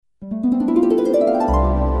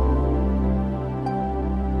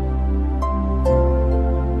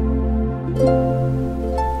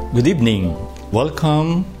Good evening.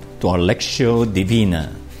 Welcome to our Lectio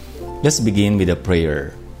Divina. Let's begin with a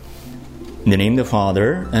prayer. In the name of the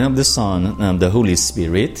Father, and of the Son, and of the Holy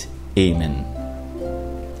Spirit. Amen.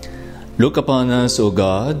 Look upon us, O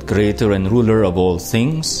God, Creator and Ruler of all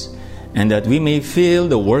things, and that we may feel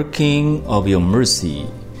the working of your mercy.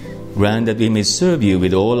 Grant that we may serve you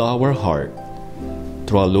with all our heart.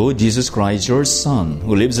 Through our Lord Jesus Christ, your Son,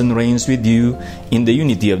 who lives and reigns with you in the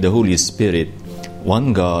unity of the Holy Spirit,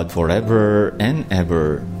 one God, forever and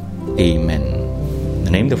ever. Amen. In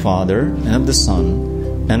the name of the Father, and of the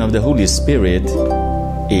Son, and of the Holy Spirit.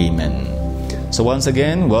 Amen. So once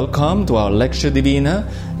again, welcome to our Lectio Divina.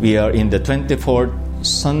 We are in the 24th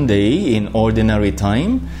Sunday in Ordinary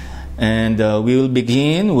Time. And we will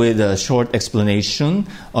begin with a short explanation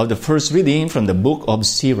of the first reading from the book of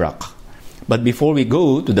Sirach. But before we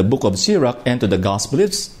go to the book of Sirach and to the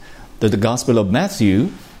Gospel of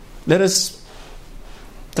Matthew, let us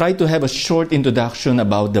try to have a short introduction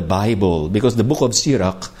about the Bible, because the book of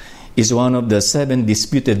Sirach is one of the 7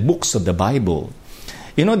 disputed books of the Bible.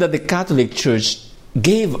 You know that the Catholic Church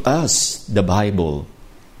gave us the Bible.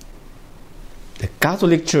 The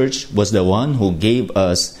Catholic Church was the one who gave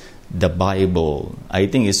us the Bible. I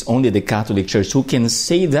think it's only the Catholic Church who can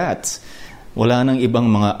say that. Wala nang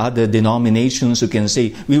ibang mga other denominations who can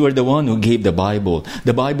say, we were the one who gave the Bible.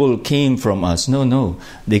 The Bible came from us. No.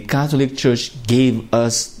 The Catholic Church gave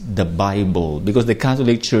us the Bible, because the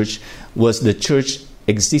Catholic Church was the church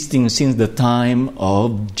existing since the time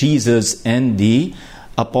of Jesus and the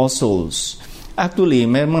apostles. Actually,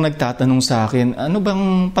 may mga nagtatanong sa akin,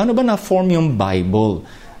 paano ba na-form yung Bible?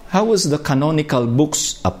 How was the canonical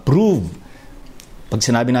books approved? Pag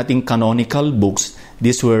sinabi natin canonical books,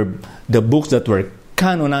 these were the books that were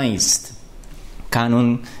canonized.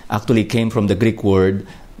 Canon actually came from the Greek word,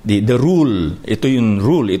 the rule. Ito yung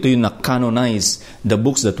rule. Ito yung na-canonize the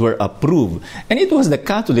books that were approved. And it was the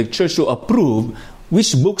Catholic Church who approved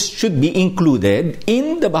which books should be included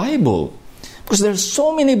in the Bible. Because there are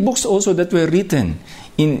so many books also that were written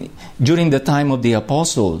during the time of the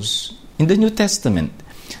apostles in the New Testament.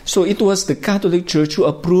 So it was the Catholic Church who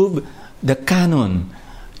approved the canon.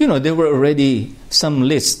 You know, there were already some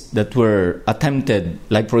lists that were attempted.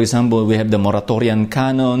 Like, for example, we have the Moratorian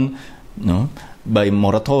Canon, by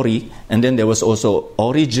Moratori. And then there was also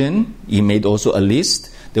Origen. He made also a list.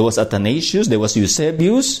 There was Athanasius. There was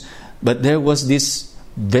Eusebius. But there was this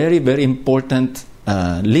very, very important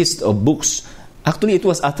list of books. Actually, it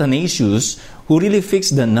was Athanasius who really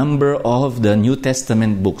fixed the number of the New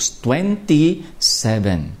Testament books,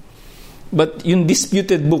 27. But yung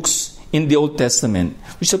disputed books in the Old Testament,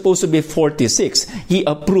 which is supposed to be 46, he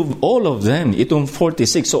approved all of them. Itong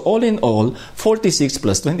 46. So all in all, 46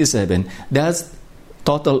 plus 27, that's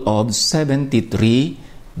total of 73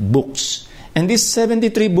 books. And these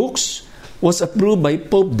 73 books was approved by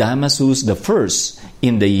Pope Damasus I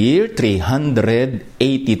in the year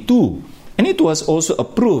 382. And it was also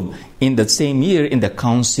approved in that same year in the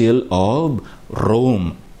Council of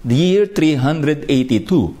Rome. The year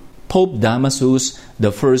 382, Pope Damasus I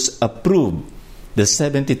approved the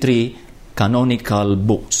 73 canonical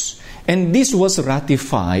books. And this was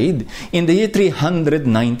ratified in the year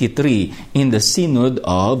 393 in the Synod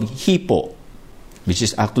of Hippo, which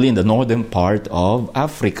is actually in the northern part of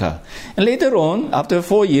Africa. And later on, after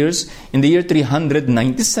 4 years, in the year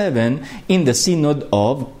 397, in the Synod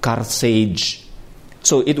of Carthage.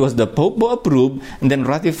 So it was the Pope who approved and then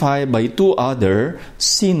ratified by 2 other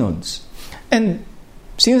synods. And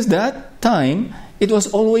since that time, it was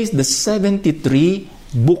always the 73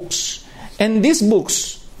 books. And these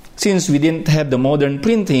books, since we didn't have the modern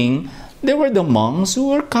printing, there were the monks who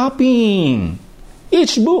were copying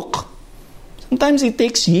each book. Sometimes it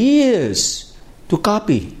takes years to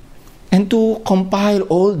copy and to compile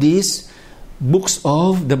all these books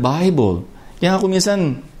of the Bible. Kaya kung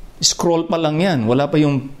minsan, scroll pa lang yan. Wala pa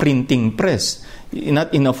yung printing press.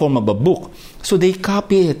 Not in a form of a book. So they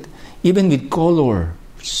copy it, even with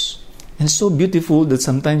colors. And so beautiful that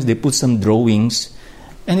sometimes they put some drawings.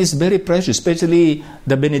 And it's very precious, especially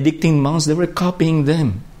the Benedictine monks, they were copying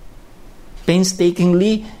them.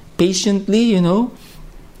 Painstakingly, patiently, And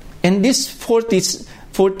these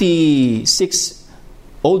 46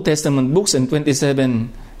 Old Testament books and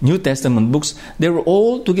 27 New Testament books, they were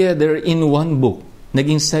all together in one book.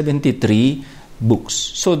 Naging 73 books.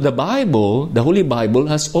 So the Bible, the Holy Bible,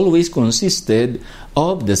 has always consisted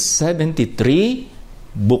of the 73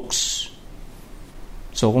 books.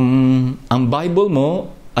 So kung ang Bible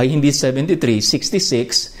mo ay hindi 73,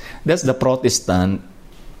 66, that's the Protestant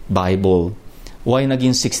Bible. Why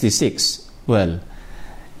naging 66? Well,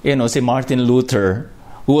 si Martin Luther,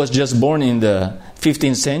 who was just born in the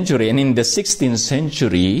 15th century, and in the 16th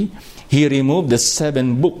century, he removed the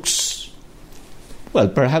 7 books. Well,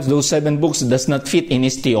 perhaps those 7 books does not fit in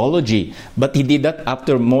his theology, but he did that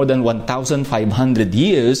after more than 1,500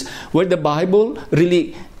 years, where the Bible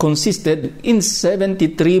really consisted in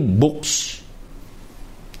 73 books.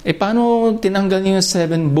 Paano tinanggal niyo yung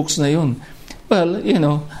 7 books na yun? Well,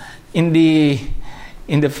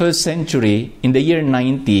 in the first century, in the year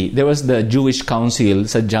 90, there was the Jewish Council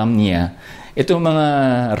sa Jamnia. Itong mga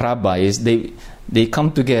rabbis, they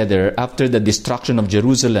come together after the destruction of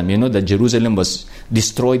Jerusalem. That Jerusalem was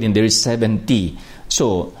destroyed in the year 70.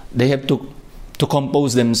 So, they have to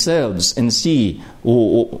compose themselves and see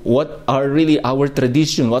what are really our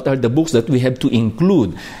tradition, what are the books that we have to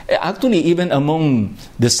include. Actually, even among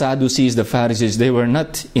the Sadducees, the Pharisees, they were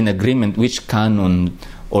not in agreement which canon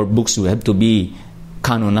or books have to be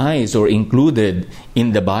canonized or included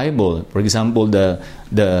in the Bible. For example, the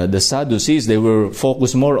Sadducees, they were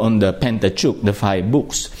focused more on the Pentateuch, the 5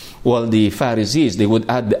 books, while the Pharisees, they would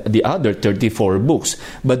add the other 34 books.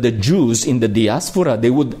 But the Jews in the diaspora, they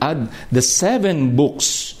would add the 7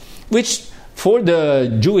 books, which for the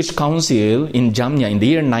Jewish Council in Jamnia in the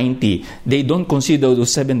year 90, they don't consider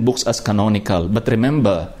those 7 books as canonical. But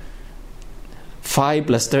remember, 5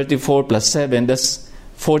 plus 34 plus 7, that's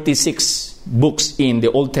 46 books in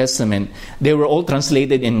the Old Testament. They were all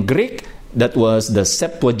translated in Greek. That was the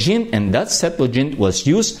Septuagint, and that Septuagint was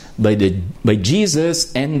used by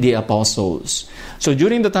Jesus and the apostles. So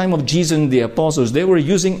during the time of Jesus and the apostles, they were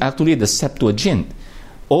using actually the Septuagint,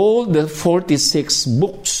 all the 46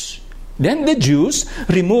 books. Then the Jews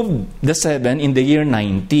removed the 7 in the year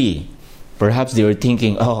 90. Perhaps they were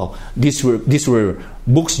thinking, these were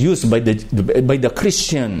books used by the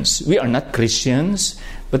Christians. We are not Christians.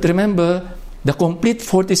 But remember, the complete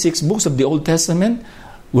 46 books of the Old Testament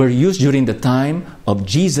were used during the time of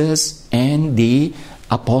Jesus and the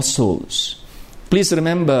apostles. Please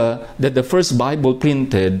remember that the first Bible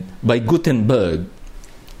printed by Gutenberg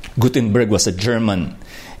was a German,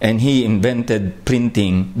 and he invented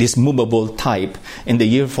printing, this movable type, in the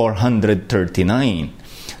year 439.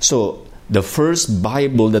 So, the first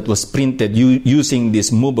Bible that was printed using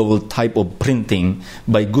this movable type of printing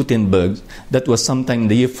by Gutenberg, that was sometime in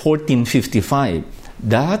the year 1455.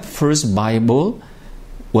 That first Bible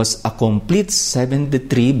was a complete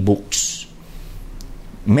 73 books.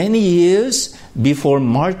 Many years before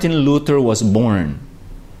Martin Luther was born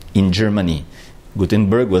in Germany.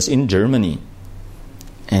 Gutenberg was in Germany.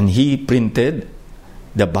 And he printed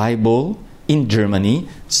the Bible in Germany,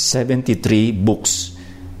 73 books.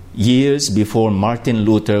 Years before Martin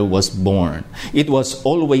Luther was born. It was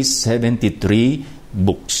always 73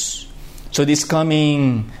 books. So this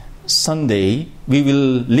coming Sunday, we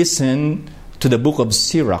will listen to the book of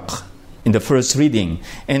Sirach in the first reading.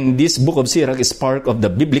 And this book of Sirach is part of the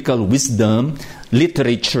biblical wisdom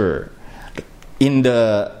literature. In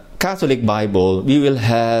the Catholic Bible, we will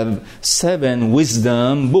have 7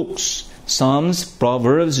 wisdom books: Psalms,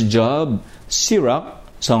 Proverbs, Job, Sirach,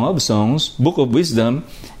 Song of Songs, Book of Wisdom,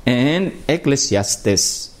 and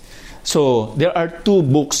Ecclesiastes. So, there are 2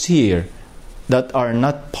 books here that are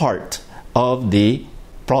not part of the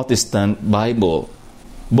Protestant Bible.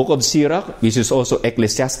 Book of Sirach, which is also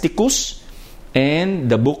Ecclesiasticus, and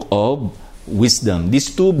the Book of Wisdom.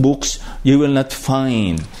 These 2 books you will not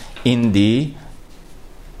find in the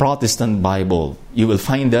Protestant Bible. You will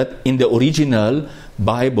find that in the original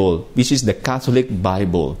Bible, which is the Catholic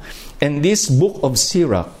Bible. And this book of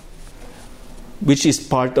Sirach, which is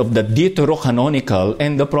part of the Deuterocanonical,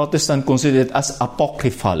 and the Protestant consider it as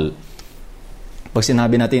apocryphal. Pag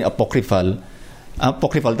sinabi natin apocryphal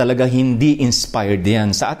talaga hindi inspired yan.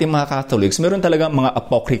 Sa ating mga Catholics, meron talaga mga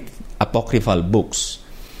apocryphal books.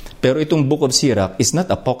 Pero itong Book of Sirach is not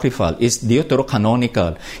apocryphal, it's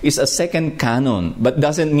Deuterocanonical. It's a second canon, but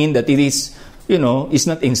doesn't mean that it is, it's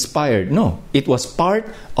not inspired. No, it was part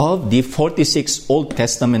of the 46 Old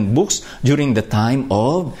Testament books during the time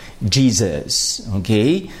of Jesus.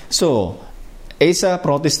 Okay? So, as a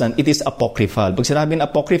Protestant, it is apocryphal. Pag sinabing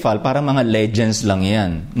apocryphal, parang mga legends lang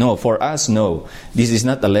yan. No, for us, no. This is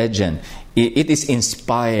not a legend. It is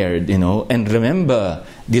inspired, And remember,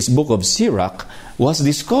 this book of Sirach was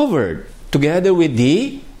discovered together with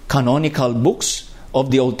the canonical books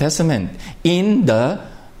of the Old Testament in the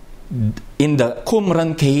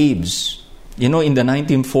Qumran caves. In the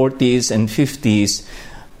 1940s and 50s,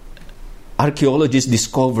 archaeologists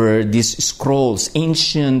discovered these scrolls,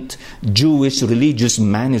 ancient Jewish religious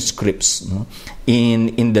manuscripts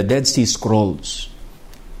in the Dead Sea Scrolls.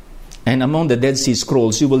 And among the Dead Sea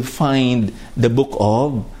Scrolls, you will find the book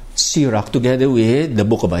of Sirach together with the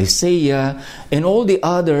book of Isaiah and all the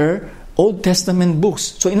other Old Testament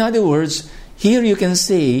books. So in other words, here you can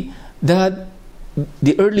say that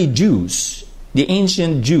the early Jews, the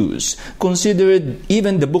ancient Jews, considered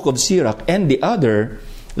even the book of Sirach and the other,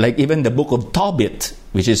 like even the book of Tobit,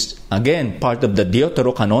 which is again part of the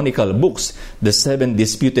deuterocanonical books, the 7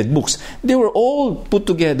 disputed books, they were all put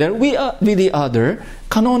together with the other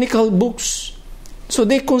canonical books. So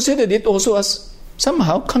they considered it also as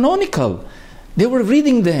somehow canonical. They were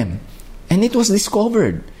reading them, and it was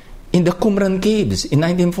discovered in the Qumran caves in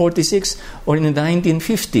 1946 or in the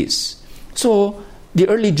 1950s. So the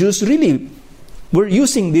early Jews really were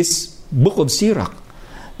using this book of Sirach.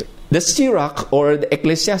 The Sirach or the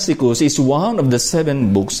Ecclesiasticus is one of the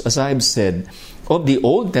 7 books, as I've said, of the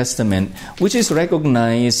Old Testament, which is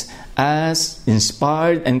recognized as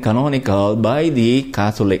inspired and canonical by the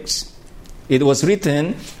Catholics. It was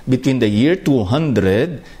written between the year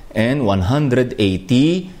 200 and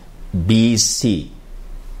 180 BC.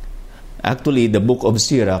 Actually, the book of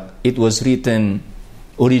Sirach, it was written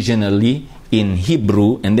originally in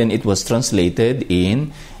Hebrew, and then it was translated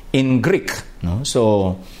in Greek. No?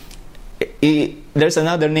 So, there's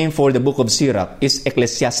another name for the book of Sirach, is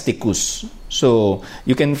Ecclesiasticus. So,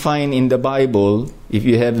 you can find in the Bible, if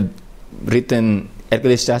you have written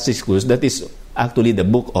Ecclesiasticus, that is actually the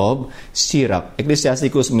book of Sirach.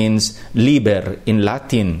 Ecclesiasticus means liber in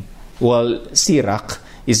Latin, while Sirach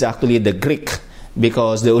is actually the Greek,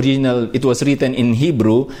 because the original, it was written in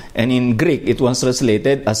Hebrew, and in Greek it was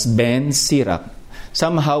translated as Ben Sirach,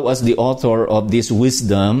 somehow as the author of these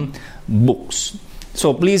wisdom books.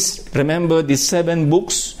 So please remember these 7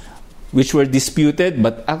 books which were disputed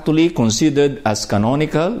but actually considered as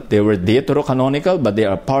canonical. They were deuterocanonical, but they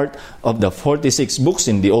are part of the 46 books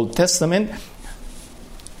in the Old Testament.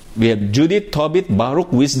 We have Judith, Tobit,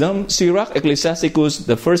 Baruch, Wisdom, Sirach, Ecclesiasticus,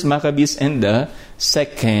 the first Maccabees, and the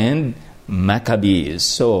second Maccabees.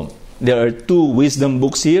 So there are 2 wisdom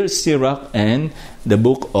books here, Sirach and the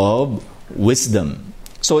book of Wisdom.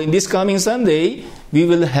 So in this coming Sunday, we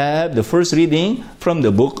will have the first reading from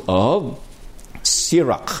the book of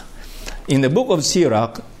Sirach. In the book of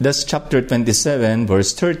Sirach, that's chapter 27,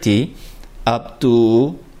 verse 30, up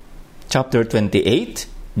to chapter 28,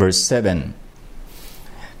 verse 7.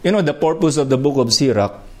 You know, the purpose of the book of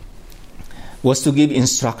Sirach was to give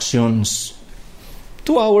instructions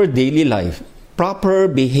to our daily life, proper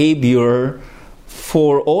behavior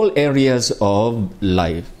for all areas of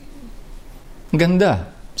life. Ganda.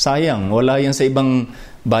 Sayang, wala yan sa ibang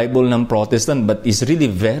Bible ng Protestant, but it's really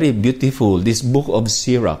very beautiful. This book of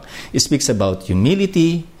Sirach, it speaks about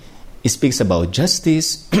humility, it speaks about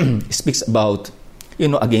justice, it speaks about,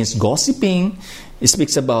 against gossiping, it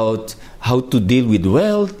speaks about how to deal with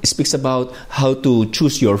wealth, it speaks about how to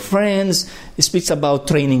choose your friends, it speaks about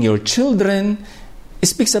training your children, it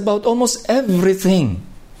speaks about almost everything.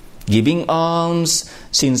 Giving alms,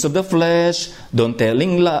 sins of the flesh, don't tell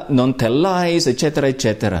lies, etc.,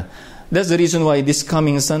 etc. That's the reason why this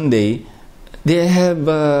coming Sunday, they have,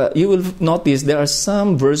 you will notice there are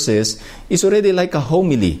some verses, it's already like a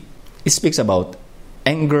homily. It speaks about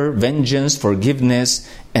anger, vengeance, forgiveness,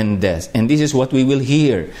 and death. And this is what we will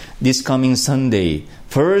hear this coming Sunday.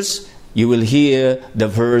 First, you will hear the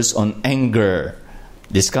verse on anger.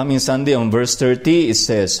 This coming Sunday on verse 30, it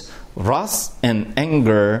says, "Wrath and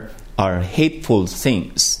anger are hateful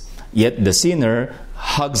things, yet the sinner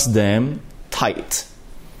hugs them tight."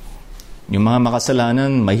 Yung mga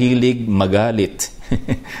makasalanan, mahilig magalit.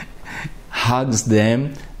 Hugs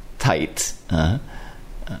them tight.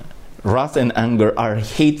 Wrath and anger are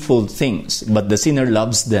hateful things, but the sinner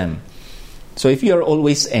loves them. So if you are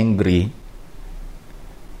always angry,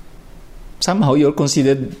 somehow you're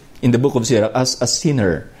considered in the book of Sirach as a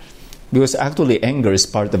sinner. Because actually anger is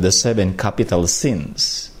part of the 7 capital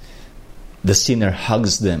sins. The sinner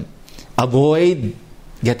hugs them. Avoid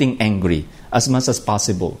getting angry as much as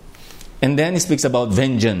possible. And then it speaks about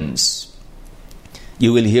vengeance.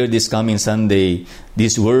 You will hear this coming Sunday,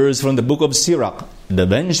 these words from the book of Sirach. "The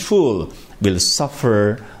vengeful will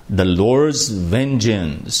suffer the Lord's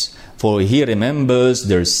vengeance, for He remembers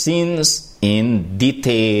their sins in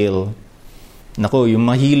detail." Nako, yung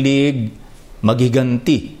mahilig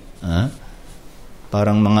maghiganti.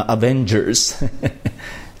 Parang mga Avengers.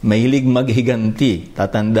 Mahilig maghiganti.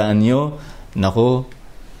 Tatandaan nyo, nako,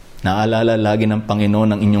 naalala lagi ng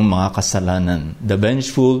Panginoon ang inyong mga kasalanan. "The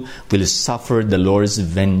vengeful will suffer the Lord's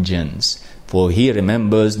vengeance, for He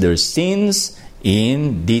remembers their sins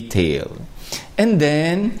in detail." And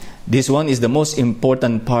then, This one is the most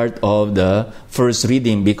important part of the first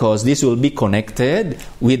reading because this will be connected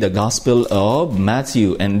with the Gospel of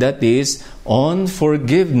Matthew, and that is on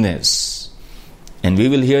forgiveness. And we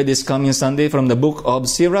will hear this coming Sunday from the book of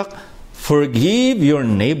Sirach. Forgive your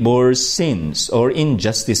neighbor's sins or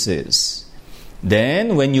injustices.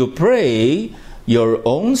 Then when you pray, your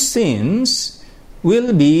own sins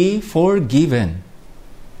will be forgiven.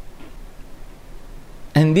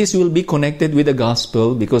 And this will be connected with the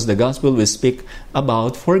gospel because the gospel will speak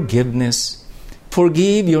about forgiveness.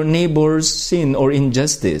 Forgive your neighbor's sin or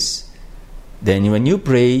injustice. Then when you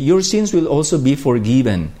pray, your sins will also be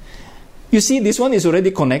forgiven. You see, this one is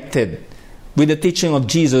already connected with the teaching of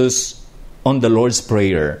Jesus on the Lord's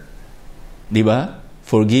Prayer. Diba?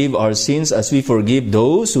 Forgive our sins as we forgive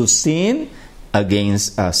those who sin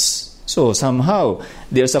against us. So somehow,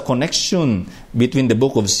 there's a connection between the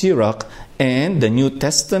book of Sirach and the New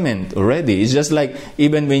Testament already. It's just like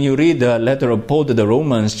even when you read the letter of Paul to the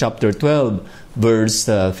Romans, chapter 12, verse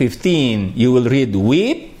 15, you will read,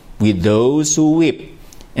 weep with those who weep.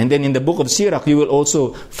 And then in the book of Sirach, you will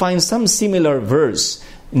also find some similar verse.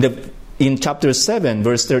 In chapter 7,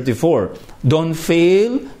 verse 34, don't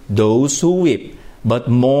fail those who weep, but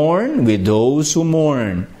mourn with those who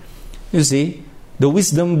mourn. You see, the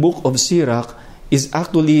wisdom book of Sirach is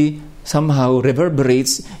actually somehow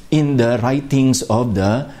reverberates in the writings of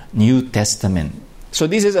the New Testament. So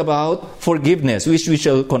this is about forgiveness, which we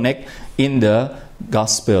shall connect in the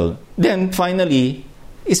gospel. Then finally,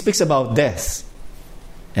 it speaks about death.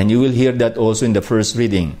 And you will hear that also in the first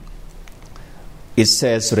reading. It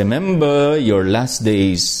says, remember your last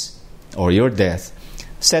days or your death.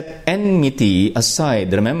 Set enmity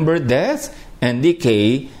aside. Remember death and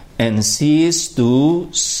decay and cease to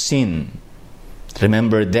sin.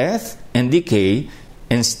 Remember death and decay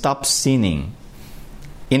and stop sinning.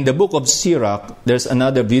 In the book of Sirach, there's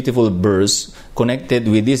another beautiful verse connected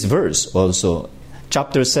with this verse also.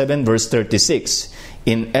 Chapter 7, verse 36.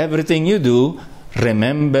 In everything you do,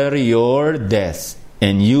 remember your death,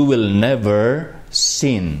 and you will never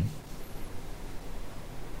sin.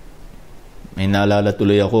 May naalala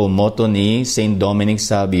tuloy ako, motto ni Saint Dominic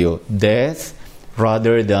Savio, death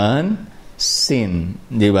rather than sin.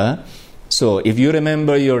 Di ba? So, if you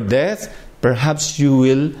remember your death, perhaps you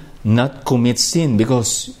will not commit sin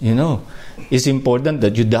because, it's important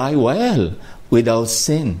that you die well without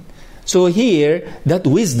sin. So here, that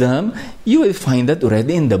wisdom, you will find that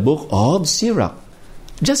already in the book of Sirach.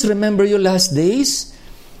 Just remember your last days,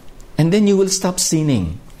 and then you will stop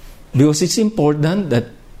sinning. Because it's important that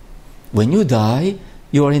when you die,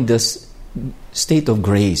 you are in this state of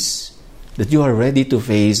grace, that you are ready to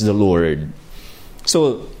face the Lord.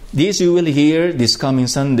 So, this you will hear this coming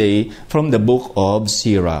Sunday from the book of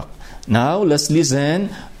Sirach. Now, let's listen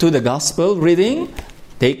to the gospel reading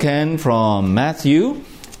taken from Matthew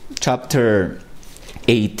chapter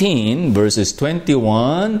 18, verses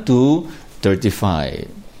 21 to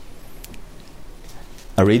 35.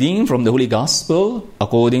 A reading from the Holy Gospel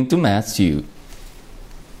according to Matthew.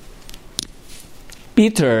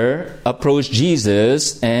 Peter approached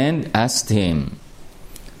Jesus and asked him,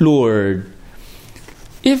 Lord,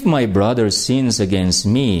 if my brother sins against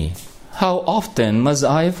me, how often must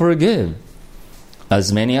I forgive?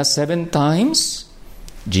 As many as 7 times?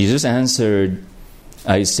 Jesus answered,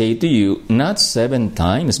 I say to you, not 7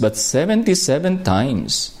 times, but 77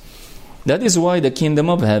 times. That is why the kingdom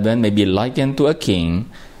of heaven may be likened to a king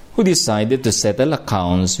who decided to settle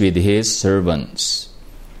accounts with his servants.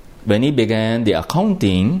 When he began the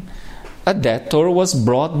accounting, a debtor was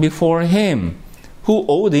brought before him who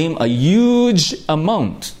owed him a huge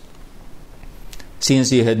amount.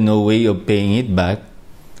 Since he had no way of paying it back,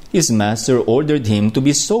 his master ordered him to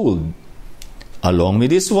be sold, along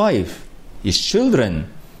with his wife, his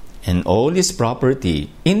children, and all his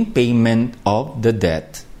property in payment of the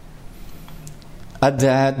debt. At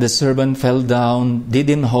that, the servant fell down, did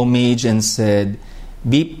him homage, and said,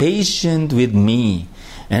 Be patient with me,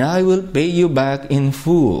 and I will pay you back in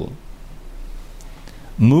full.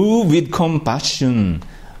 Moved with compassion,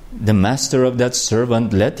 the master of that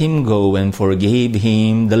servant let him go and forgave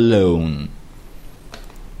him the loan.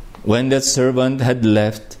 When that servant had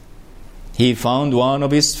left, he found one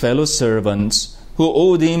of his fellow servants who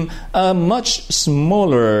owed him a much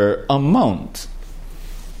smaller amount.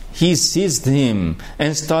 He seized him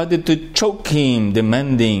and started to choke him,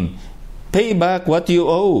 demanding, Pay back what you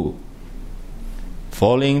owe.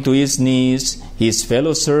 Falling to his knees, his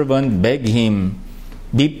fellow servant begged him,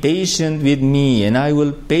 Be patient with me, and I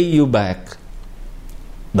will pay you back.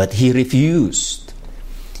 But he refused.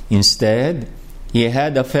 Instead, he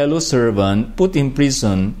had a fellow servant put in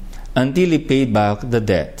prison until he paid back the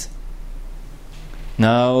debt.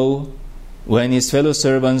 Now, when his fellow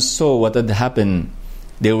servants saw what had happened,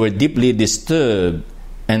 they were deeply disturbed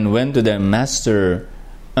and went to their master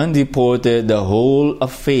and reported the whole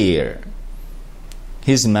affair.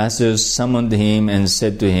 His master summoned him and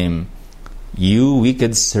said to him, "You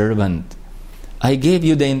wicked servant, I gave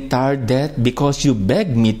you the entire debt because you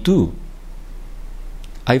begged me to.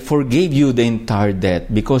 I forgave you the entire debt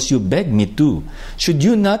because you begged me to. Should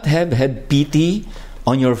you not have had pity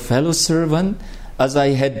on your fellow servant as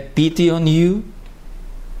I had pity on you?"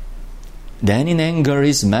 Then in anger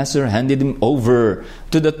his master handed him over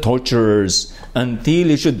to the torturers until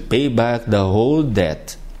he should pay back the whole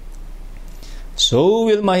debt. So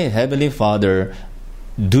will my heavenly Father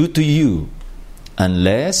do to you,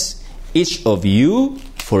 unless each of you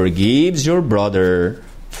forgives your brother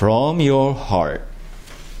from your heart.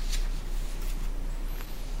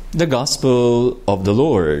 The Gospel of the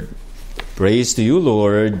Lord. Praise to you,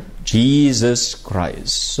 Lord Jesus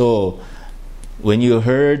Christ. So, when you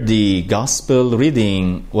heard the Gospel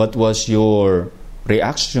reading, what was your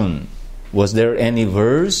reaction? Was there any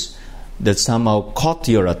verse that somehow caught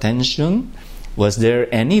your attention? Was there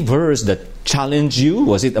any verse that challenged you?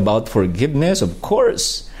 Was it about forgiveness? Of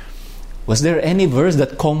course. Was there any verse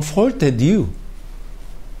that comforted you?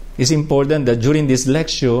 It's important that during this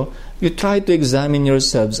lecture, you try to examine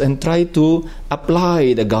yourselves and try to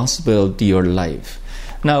apply the gospel to your life.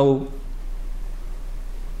 Now,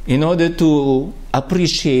 in order to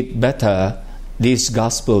appreciate better this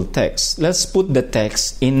gospel text, let's put the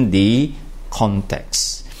text in the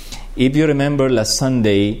context. If you remember last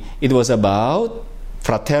Sunday, it was about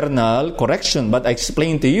fraternal correction, but I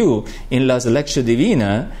explained to you in last Lectio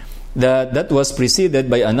Divina that was preceded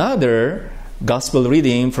by another gospel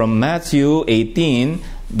reading from Matthew 18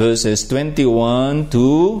 verses 21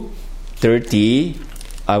 to 30.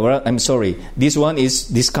 This one is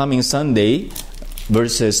this coming Sunday,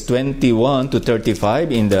 verses 21 to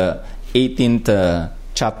 35 in the 18th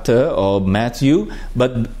chapter of Matthew.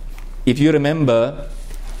 But if you remember,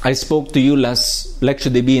 I spoke to you last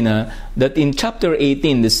Lectio Divina that in chapter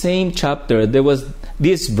 18, the same chapter, there was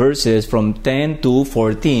these verses from 10 to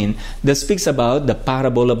 14 that speaks about the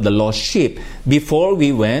parable of the lost sheep before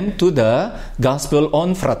we went to the gospel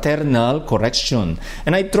on fraternal correction.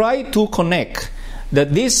 And I tried to connect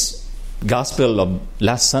that this gospel of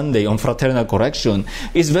last Sunday on fraternal correction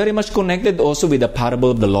is very much connected also with the parable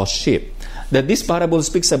of the lost sheep. That this parable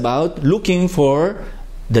speaks about looking for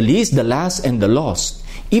the least, the last, and the lost.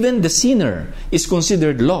 Even the sinner is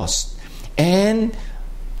considered lost. And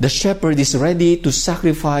the shepherd is ready to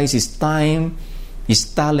sacrifice his time, his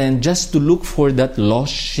talent, just to look for that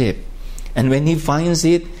lost sheep. And when he finds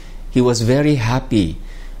it, he was very happy.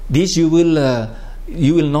 This you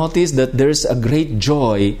will notice that there's a great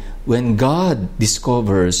joy when God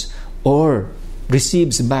discovers or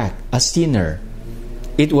receives back a sinner.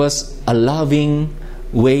 It was a loving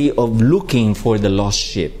way of looking for the lost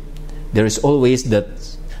sheep. There is always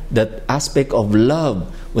that aspect of love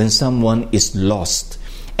when someone is lost.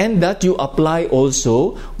 And that you apply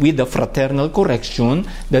also with the fraternal correction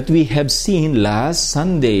that we have seen last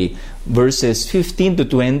Sunday, verses 15 to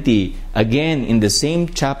 20, again in the same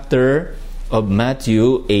chapter of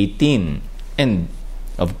Matthew 18. And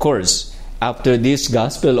of course, after this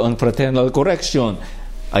gospel on fraternal correction,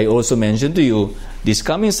 I also mentioned to you, this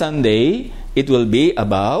coming Sunday, it will be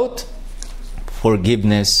about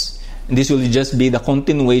forgiveness. And this will just be the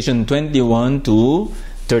continuation 21 to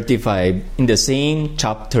 35 in the same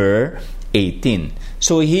chapter 18.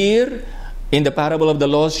 So here, in the parable of the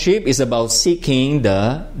lost sheep, is about seeking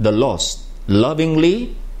the lost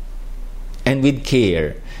lovingly and with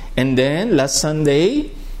care. And then last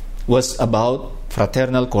Sunday was about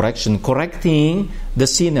fraternal correction, correcting the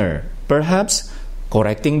sinner, perhaps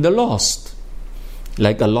correcting the lost,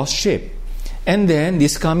 like a lost sheep. And then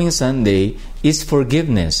this coming Sunday is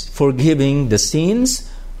forgiveness, forgiving the sins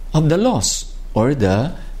of the lost or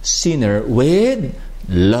the sinner with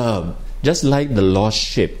love, just like the lost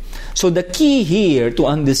sheep. So the key here to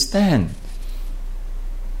understand,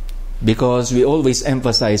 because we always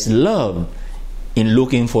emphasize love in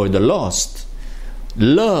looking for the lost,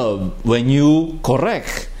 love when you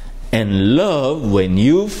correct, and love when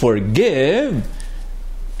you forgive.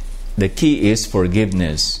 The key is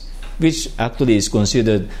forgiveness, which actually is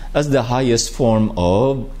considered as the highest form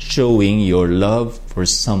of showing your love for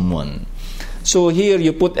someone. So here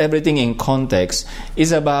you put everything in context.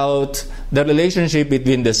 It's about the relationship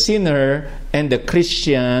between the sinner and the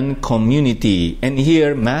Christian community. And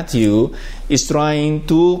here Matthew is trying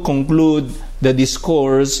to conclude the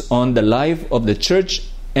discourse on the life of the church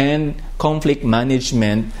and conflict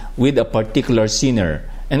management with a particular sinner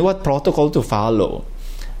and what protocol to follow.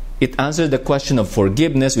 it answers the question of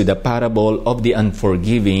forgiveness with the parable of the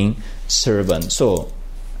unforgiving servant. So,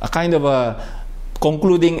 a kind of a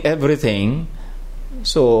concluding everything.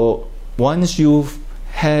 So, once you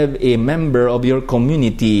have a member of your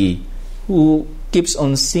community who keeps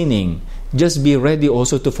on sinning, just be ready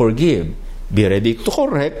also to forgive. Be ready to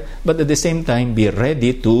correct, but at the same time, be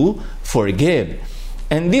ready to forgive.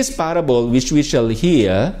 And this parable, which we shall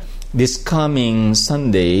hear this coming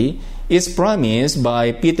Sunday, is promised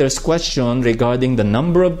by Peter's question regarding the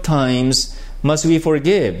number of times must we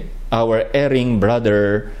forgive our erring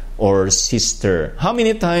brother or sister. How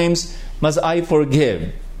many times must I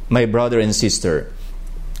forgive my brother and sister?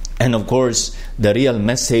 And of course, the real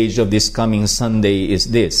message of this coming Sunday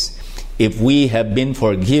is this: if we have been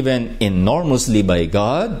forgiven enormously by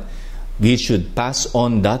God, we should pass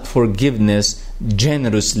on that forgiveness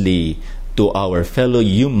generously to our fellow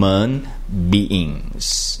human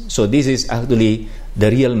beings. So this is actually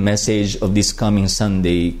the real message of this coming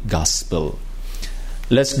Sunday gospel.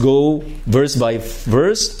 Let's go verse by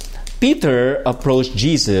verse. Peter approached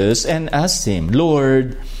Jesus and asked him,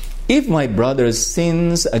 "Lord, if my brother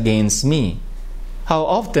sins against me, how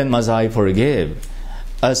often must I forgive?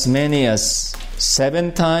 As many as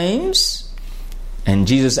 7 times? And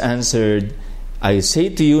Jesus answered, I say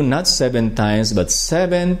to you, not 7 times, but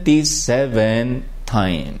 77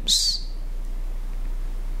 times.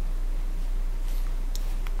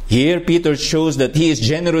 Here, Peter shows that he is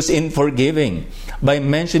generous in forgiving by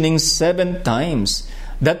mentioning 7 times.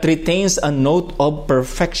 That retains a note of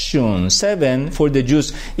perfection. 7 for the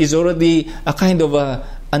Jews is already a kind of a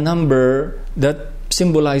number that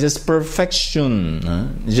symbolizes perfection.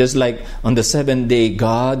 Just like on the 7th day,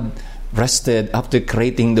 God rested after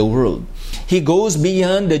creating the world. He goes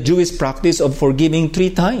beyond the Jewish practice of forgiving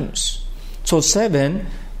 3 times. So 7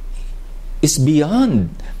 is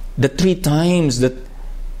beyond the 3 times that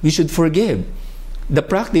we should forgive. The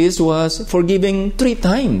practice was forgiving 3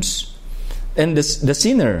 times. And the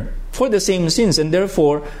sinner for the same sins, and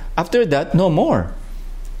therefore after that no more.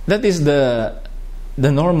 That is the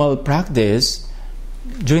normal practice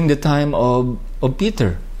during the time of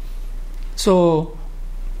Peter. So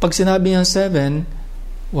pag sinabi niya 7,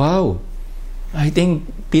 wow, I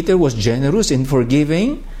think Peter was generous in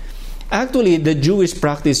forgiving. Actually, the Jewish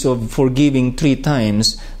practice of forgiving 3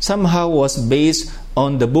 times somehow was based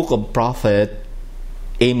on the book of prophet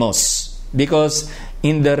Amos, because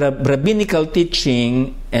in the rabbinical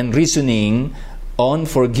teaching and reasoning on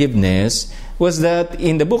forgiveness was that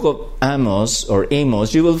in the book of Amos,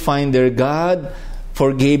 you will find there God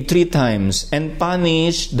forgave 3 times and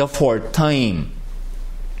punished the 4th time.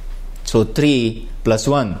 So 3 plus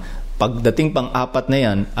 1. Pagdating pang-4 na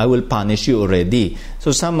yan, I will punish you already. So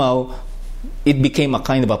somehow, it became a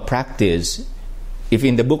kind of a practice. If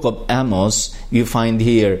in the book of Amos, you find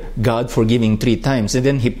here God forgiving 3 times, and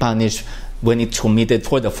then He punished when it's committed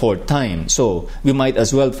for the 4th time. So, we might as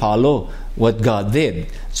well follow what God did.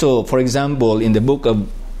 So, for example, in the book of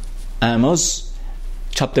Amos,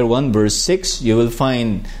 chapter 1, verse 6, you will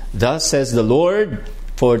find, Thus says the Lord,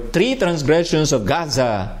 for 3 transgressions of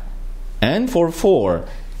Gaza, and for 4,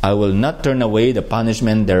 I will not turn away the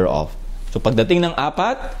punishment thereof. So, pagdating ng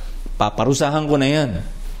 4, paparusahan ko na yan.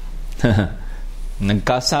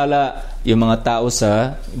 Nagkasala yung mga tao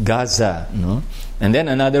sa Gaza. No? And then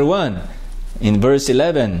another one, in verse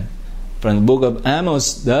 11, from the book of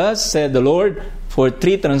Amos, Thus said the Lord, for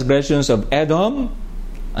 3 transgressions of Edom,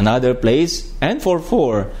 another place, and for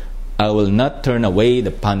 4, I will not turn away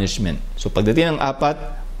the punishment. So pagdating ng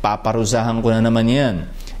 4, paparusahan ko na naman yan.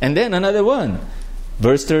 And then another one,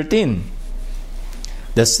 verse 13,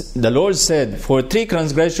 the Lord said, for 3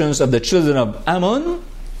 transgressions of the children of Ammon,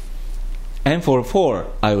 and for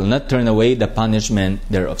 4, I will not turn away the punishment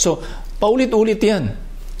thereof. So, paulit-ulit yan.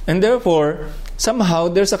 And therefore, somehow,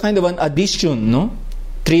 there's a kind of an addition, no?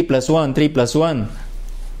 3 plus 1, 3 plus 1,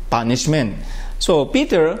 punishment. So,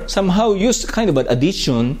 Peter somehow used kind of an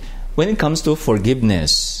addition when it comes to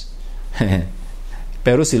forgiveness.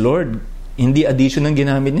 Pero si Lord, hindi addition ang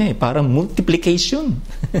ginamit niya eh. Parang multiplication.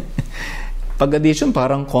 Pag addition,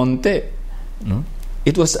 parang konti. No?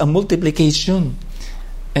 It was a multiplication.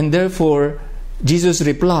 And therefore, Jesus'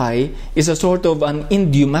 reply is a sort of an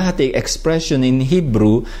idiomatic expression in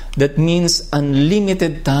Hebrew that means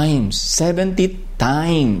unlimited times, 70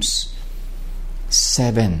 times.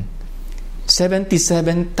 77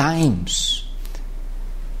 times.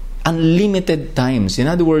 Unlimited times. In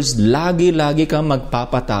other words, lagi-lagi kang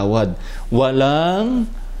magpapatawad. Walang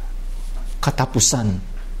katapusan.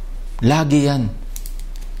 Lagi yan.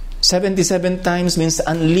 77 times means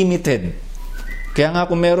unlimited. Kaya nga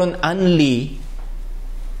kung meron unli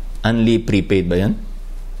prepaid ba yan?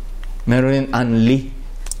 Meron rin only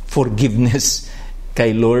forgiveness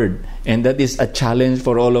kay Lord. And that is a challenge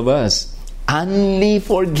for all of us. Only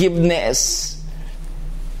forgiveness.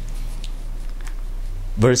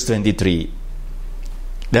 Verse 23.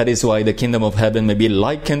 That is why the kingdom of heaven may be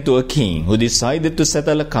likened to a king who decided to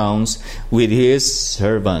settle accounts with his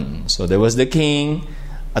servants. So there was the king,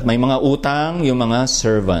 at may mga utang yung mga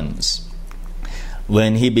servants.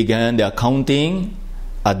 When he began the accounting,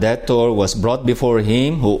 a debtor was brought before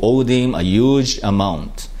him who owed him a huge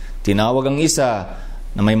amount. Tinawag ang isa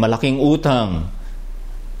na may malaking utang.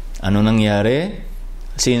 Ano nangyari?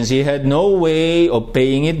 Since he had no way of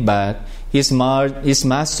paying it back, his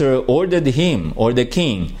master ordered him, or the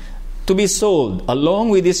king, to be sold along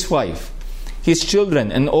with his wife, his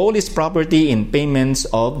children, and all his property in payments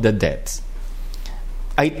of the debt.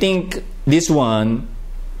 I think this one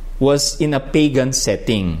was in a pagan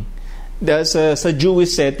setting. Sa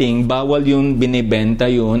Jewish setting, bawal yun binibenta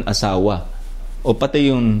yun asawa. O pati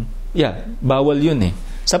yun, bawal yun eh.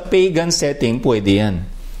 Sa pagan setting, pwede yan.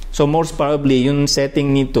 So most probably, yung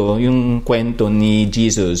setting nito, yung kwento ni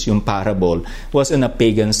Jesus, yung parable, was in a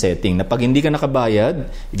pagan setting. Na pag hindi ka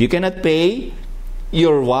nakabayad, if you cannot pay,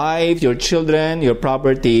 your wife, your children, your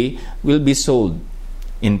property will be sold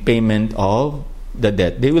in payment of the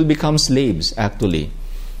debt. They will become slaves, actually.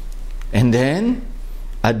 And then,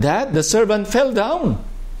 at that, the servant fell down,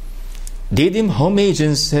 did him homage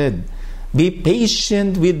and said, "Be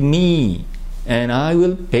patient with me, and I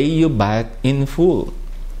will pay you back in full."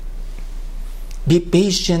 Be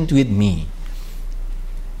patient with me.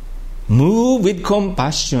 Move with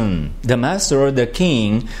compassion. The master or the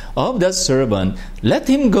king of that servant let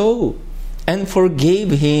him go and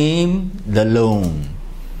forgave him the loan.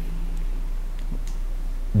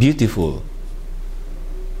 Beautiful.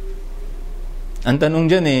 Ang tanong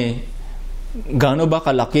dyan gaano ba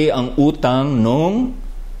kalaki ang utang nung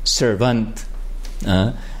servant?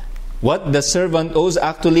 What the servant owes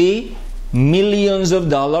actually, millions of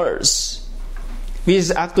dollars. Which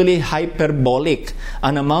is actually hyperbolic,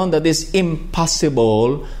 an amount that is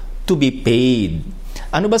impossible to be paid.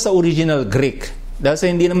 Ano ba sa original Greek? Dahil sa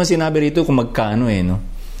hindi naman sinabi rito kung magkano no?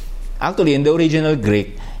 Actually, in the original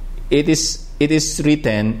Greek, it is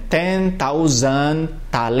written 10,000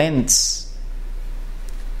 talents.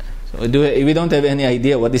 So we don't have any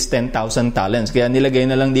idea what is 10,000 talents. Kaya nilagay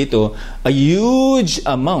na lang dito a huge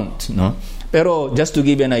amount, no? Pero just to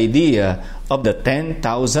give you an idea of the 10,000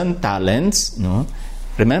 talents, no?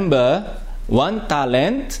 Remember, 1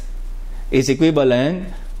 talent is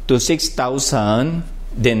equivalent to 6,000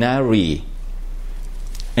 denarii.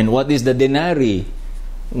 And what is the denarii?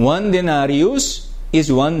 1 denarius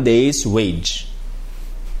is 1 day's wage.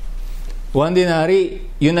 1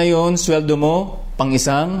 denarii, yun na yun, sweldo mo pang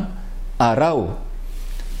isang araw.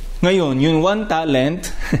 Ngayon, yung 1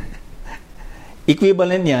 talent,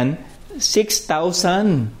 equivalent yan,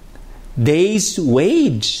 6,000 days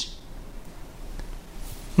wage.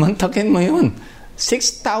 Mantakin mo yun.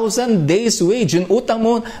 6,000 days wage. Yung utang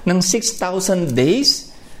mo ng 6,000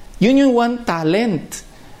 days, yun yung 1 talent.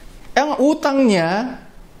 Ang utang niya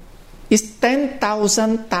is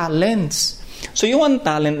 10,000 talents. So yung 1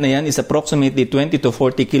 talent na yan is approximately 20 to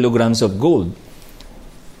 40 kilograms of gold.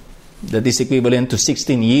 That is equivalent to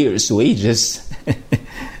 16 years wages.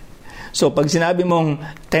 So, pag sinabi mong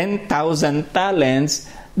 10,000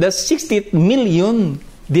 talents, that's 60 million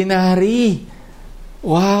denarii.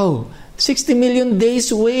 Wow! 60 million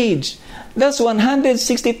days wage. That's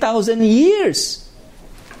 160,000 years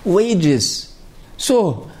wages.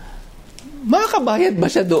 So, makakabayad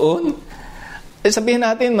ba siya doon? Sabihin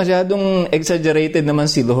natin, masyadong exaggerated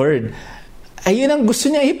naman si Lord. Ayun ang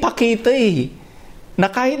gusto niya ipakita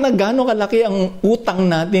na kahit na gaano kalaki ang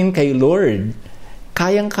utang natin kay Lord,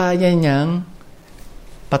 kayang-kaya niyang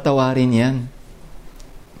patawarin yan.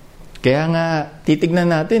 Kaya nga, titignan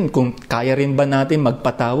natin kung kaya rin ba natin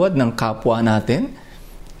magpatawad ng kapwa natin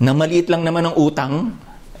na maliit lang naman ang utang.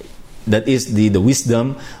 That is the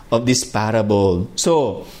wisdom of this parable.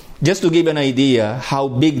 So, just to give an idea how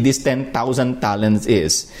big this 10,000 talents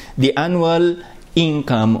is, the annual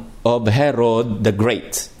income of Herod the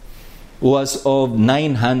Great was of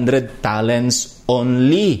 900 talents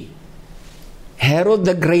only. Herod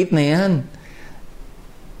the Great na yan.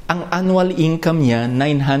 Ang annual income niya,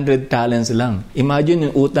 900 talents lang. Imagine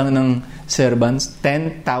yung utang ng servants,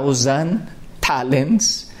 10,000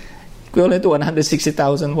 talents. Equivalent to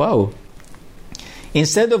 160,000. Wow.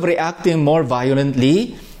 Instead of reacting more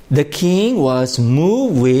violently, the king was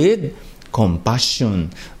moved with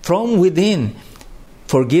compassion from within,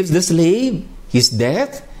 forgives the slave his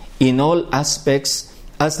debt in all aspects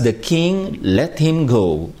as the king let him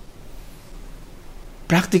go.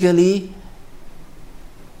 practically,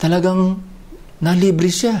 talagang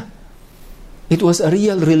nalibre siya. It was a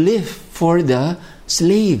real relief for the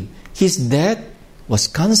slave. His debt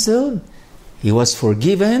was canceled. He was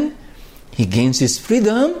forgiven. He gains his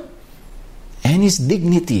freedom and his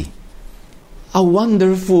dignity. A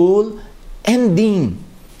wonderful ending.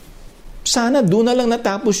 Sana doon na lang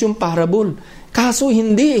natapos yung parable. Kaso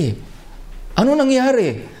hindi. Ano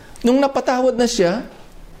nangyari? Nung napatawad na siya,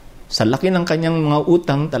 sa laki ng kanyang mga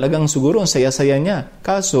utang, talagang siguro ang saya-saya niya.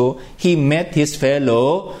 Kaso, he met his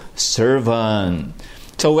fellow servant.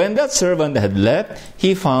 So when that servant had left,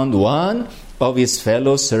 he found one of his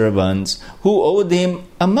fellow servants who owed him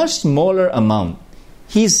a much smaller amount.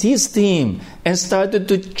 He seized him and started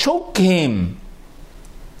to choke him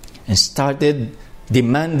and started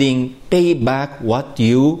demanding, pay back what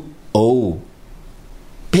you owe.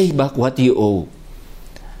 Pay back what you owe.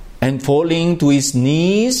 And falling to his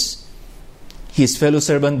knees, his fellow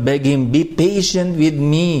servant begged him, be patient with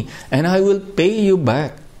me and I will pay you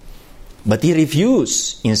back. But he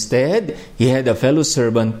refused. Instead, he had a fellow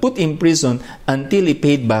servant put in prison until he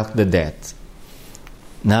paid back the debt.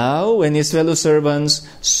 Now, when his fellow servants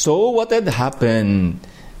saw what had happened,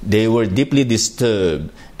 they were deeply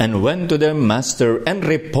disturbed and went to their master and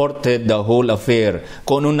reported the whole affair.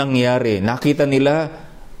 Kung anong nangyari, nakita nila,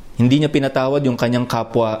 hindi niya pinatawad yung kanyang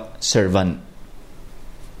kapwa servant.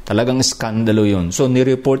 Talagang skandalo yun. So,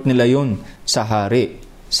 nireport nila yun sa hari,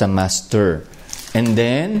 sa master. And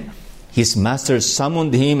then, his master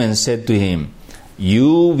summoned him and said to him,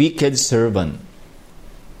 you wicked servant,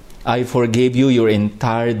 I forgave you your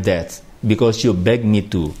entire debt because you begged me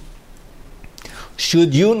to.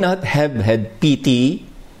 Should you not have had pity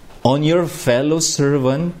on your fellow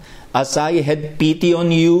servant as I had pity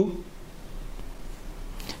on you?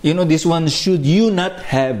 You know, this one, should you not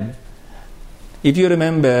have. If you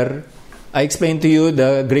remember, I explained to you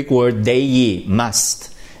the Greek word dei,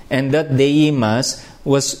 must. And that dei must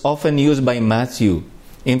was often used by Matthew.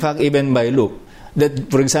 In fact, even by Luke. That,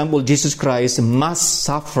 for example, Jesus Christ must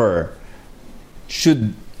suffer.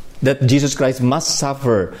 That Jesus Christ must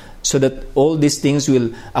suffer so that all these things will,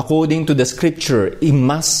 according to the scripture, He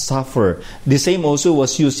must suffer. The same also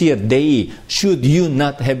was used here, dei. Should you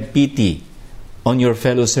not have pity on your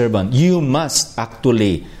fellow servant? You must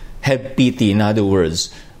actually have pity, in other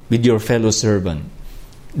words, with your fellow servant.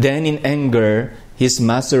 Then in anger, his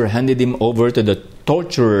master handed him over to the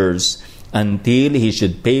torturers until he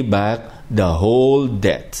should pay back the whole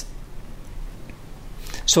debt.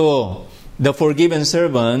 So, the forgiven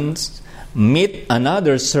servant meet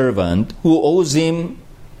another servant who owes him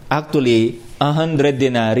actually 100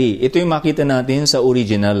 denarii. Ito yung makita natin sa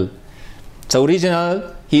original. Sa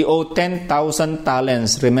original, he owed 10,000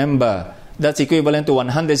 talents. Remember, that's equivalent to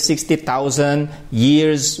 160,000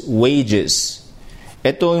 years' wages.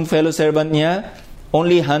 Ito yung fellow servant niya,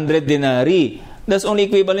 only 100 denarii. That's only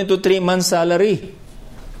equivalent to 3 months' salary.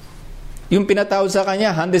 Yung pinatawad sa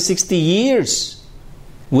kanya, 160 years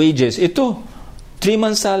wages. Ito, 3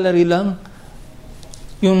 months' salary lang.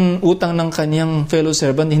 Yung utang ng kanyang fellow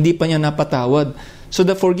servant, hindi pa niya napatawad. So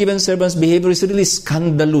the forgiven servant's behavior is really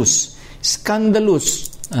scandalous.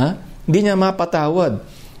 Scandalous. Hindi niya mapatawad.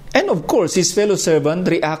 And of course, his fellow servant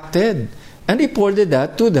reacted and reported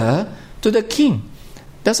that to the king.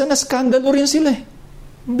 That's na skandalo rin sila.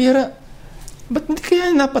 Bira. Ba't hindi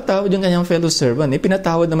kaya napatawad yung kanyang fellow servant?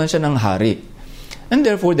 Pinatawad naman siya ng hari. And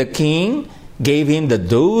therefore, the king gave him the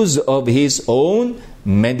dose of his own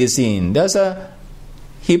medicine.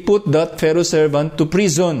 He put that fellow servant to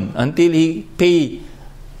prison until he pay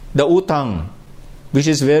the utang, which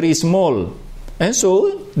is very small. And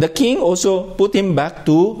so, the king also put him back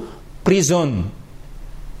to prison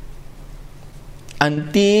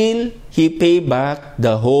until he pay back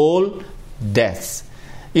the whole debt.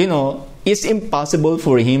 You know, it's impossible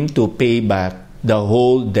for him to pay back the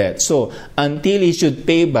whole debt. So, until he should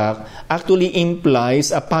pay back actually implies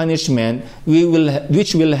a punishment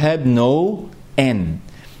which will have no end.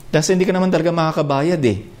 Kasi hindi ka naman talaga makakabayad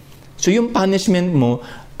eh. So, yung punishment mo,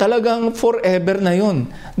 talagang forever na yun.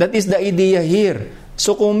 That is the idea here.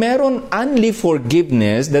 So, kung meron only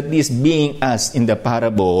forgiveness that is being asked in the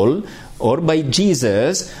parable or by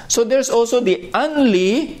Jesus, so there's also the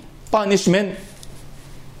only punishment.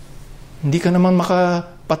 Hindi ka naman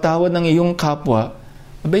makapatawad ng iyong kapwa.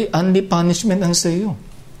 Abay, only punishment ang sa iyo.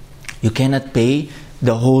 You cannot pay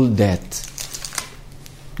the whole debt.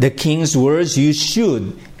 The king's words, you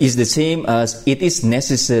should, is the same as it is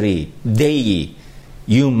necessary. Dei.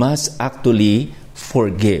 You must actually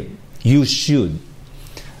forgive. You should.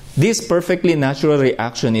 This perfectly natural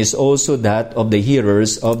reaction is also that of the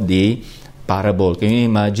hearers of the parable. Can you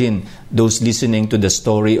imagine those listening to the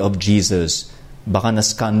story of Jesus? Baka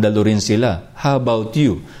naskandalo rin sila. How about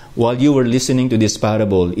you? While you were listening to this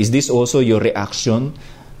parable, is this also your reaction?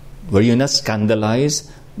 Were you not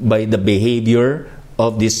scandalized by the behavior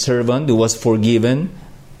of this servant who was forgiven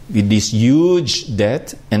with this huge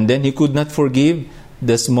debt, and then he could not forgive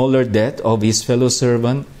the smaller debt of his fellow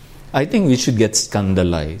servant? I think we should get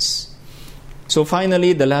scandalized. So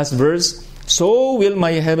finally, the last verse, so will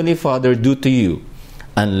my heavenly Father do to you,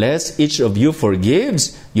 unless each of you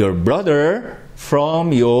forgives your brother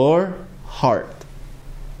from your heart.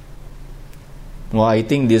 Well, I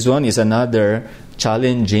think this one is another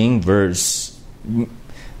challenging verse.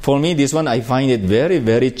 For me, this one, I find it very,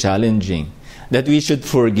 very challenging. That we should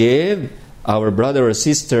forgive our brother or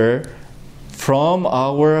sister from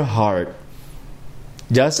our heart.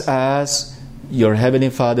 Just as your Heavenly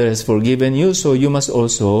Father has forgiven you, so you must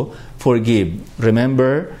also forgive.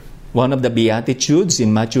 Remember, one of the Beatitudes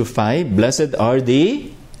in Matthew 5, blessed are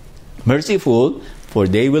the merciful, for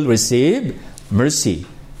they will receive mercy.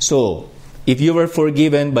 So, if you were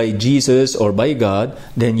forgiven by Jesus or by God,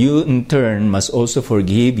 then you in turn must also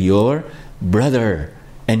forgive your brother,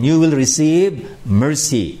 and you will receive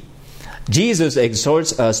mercy. Jesus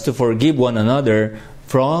exhorts us to forgive one another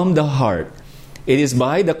from the heart. It is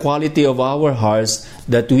by the quality of our hearts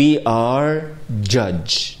that we are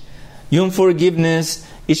judged. Yung forgiveness,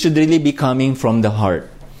 it should really be coming from the heart.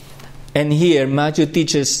 And here, Matthew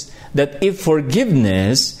teaches that if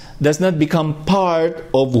forgiveness does not become part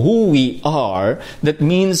of who we are, that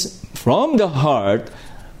means from the heart,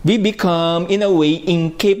 we become, in a way,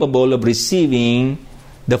 incapable of receiving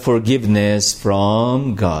the forgiveness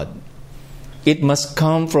from God. It must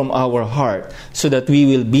come from our heart so that we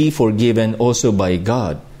will be forgiven also by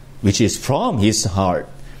God, which is from His heart.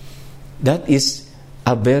 That is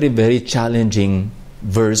a very, very challenging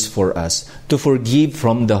verse for us, to forgive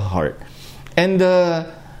from the heart. And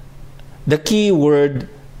the key word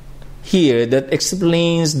here that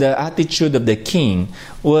explains the attitude of the king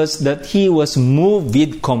was that he was moved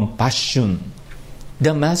with compassion.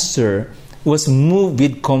 The master was moved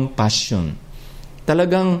with compassion.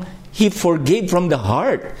 Talagang he forgave from the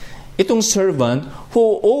heart. Itong servant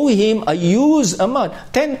who owed him a huge amount,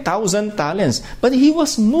 10,000 talents. But he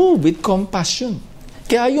was moved with compassion.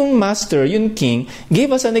 Kaya yung master, yung king,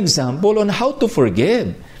 gave us an example on how to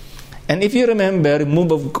forgive. And if you remember,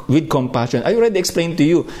 with compassion, I already explained to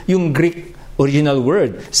you yung Greek original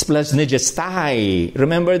word, splagnegestai.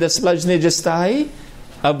 Remember the splagnegestai?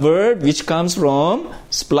 A verb which comes from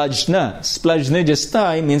splagna.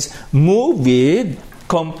 Splagnegestai means move with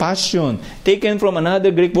compassion. Taken from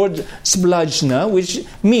another Greek word, splagna, which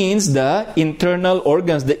means the internal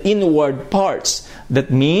organs, the inward parts.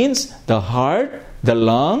 That means the heart, the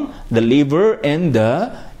lung, the liver, and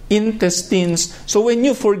the intestines. So when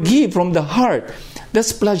you forgive from the heart,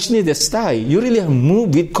 that's splagnegestai. You really are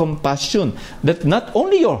moved with compassion. That not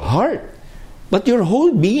only your heart, but your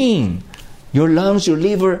whole being, your lungs, your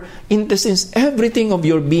liver, intestines, everything of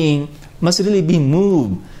your being must really be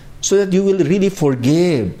moved so that you will really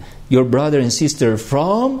forgive your brother and sister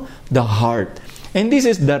from the heart. And this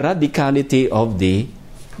is the radicality of the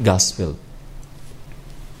gospel.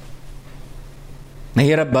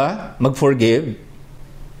 Mahirap ba mag-forgive?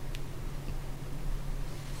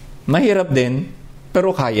 Mahirap din,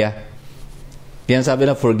 pero kaya. Yan sabi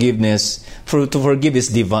na forgiveness, to forgive is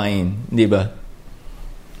divine, di ba?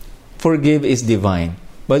 Forgive is divine.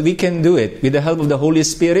 But we can do it with the help of the Holy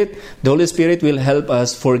Spirit. The Holy Spirit will help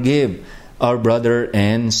us forgive our brother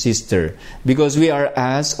and sister, because we are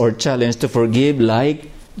asked or challenged to forgive like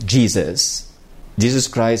Jesus. Jesus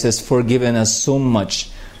Christ has forgiven us so much.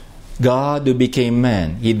 God who became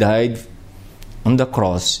man, He died on the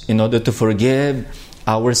cross in order to forgive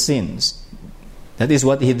our sins. That is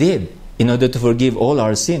what He did in order to forgive all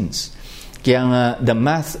our sins. Kaya nga, the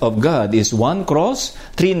math of God is 1 cross,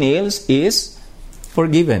 3 nails is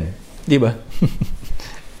forgiven. Diba?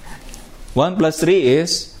 1 plus 3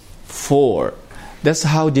 is 4. That's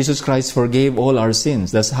how Jesus Christ forgave all our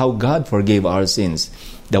sins. That's how God forgave our sins.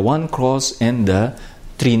 The 1 cross and the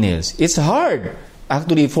 3 nails. It's hard,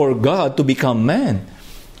 actually, for God to become man.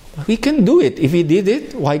 We can do it. If He did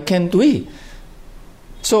it, why can't we?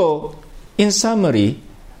 So, in summary,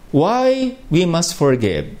 why we must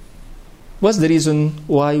forgive? What's the reason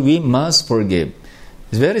why we must forgive?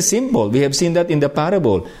 It's very simple. We have seen that in the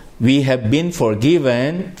parable. We have been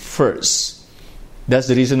forgiven first. That's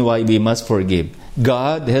the reason why we must forgive.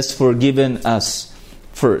 God has forgiven us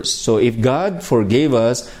first. So if God forgave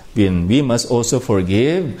us, then we must also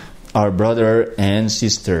forgive our brother and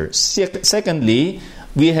sister. Secondly,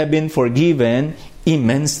 we have been forgiven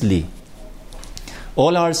immensely.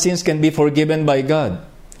 All our sins can be forgiven by God.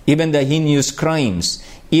 Even the heinous crimes,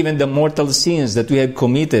 even the mortal sins that we have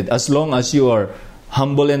committed, as long as you are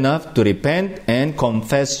humble enough to repent and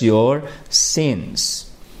confess your sins.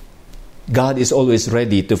 God is always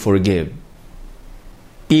ready to forgive.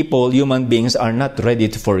 People, human beings, are not ready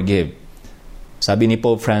to forgive. Sabi ni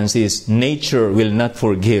Pope Francis, nature will not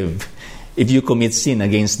forgive if you commit sin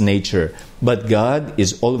against nature. But God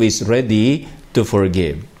is always ready to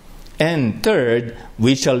forgive. And third,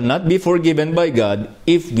 we shall not be forgiven by God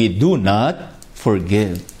if we do not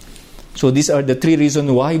forgive. So these are the three reasons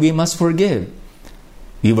why we must forgive.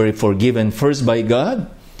 We were forgiven first by God.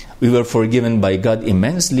 We were forgiven by God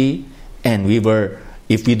immensely. And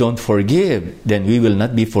if we don't forgive, then we will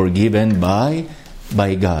not be forgiven by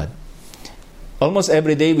God. Almost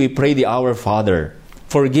every day we pray the Our Father.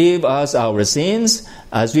 Forgive us our sins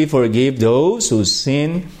as we forgive those who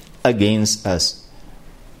sin against us.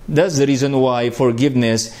 That's the reason why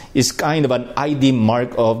forgiveness is kind of an ID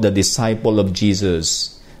mark of the disciple of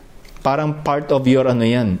Jesus. Parang part of your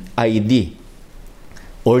ID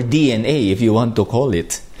or DNA, if you want to call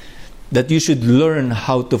it. That you should learn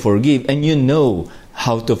how to forgive, and you know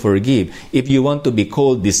how to forgive if you want to be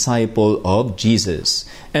called disciple of Jesus.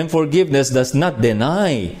 And forgiveness does not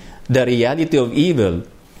deny the reality of evil.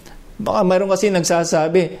 Baka mayroon kasi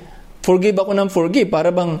nagsasabi, forgive ako ng forgive,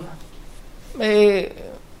 para bang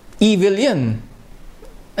evil yan.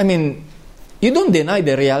 I mean, you don't deny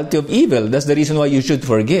the reality of evil. That's the reason why you should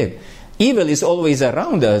forgive. Evil is always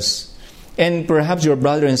around us. And perhaps your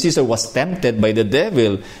brother and sister was tempted by the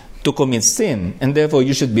devil to commit sin. And therefore,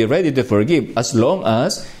 you should be ready to forgive as long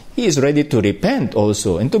as he is ready to repent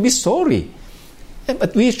also and to be sorry.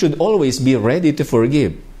 But we should always be ready to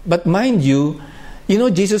forgive. But mind you,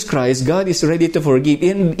 Jesus Christ, God is ready to forgive.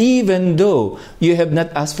 And even though you have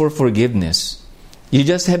not asked for forgiveness, you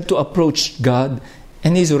just have to approach God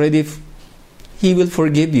and He's ready. He will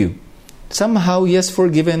forgive you. Somehow He has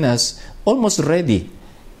forgiven us, almost ready.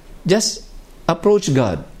 Just approach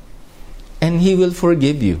God and He will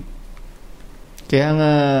forgive you. Kaya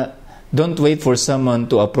nga, don't wait for someone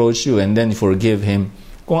to approach you and then forgive him.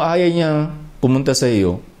 Kung ayaw niya pumunta sa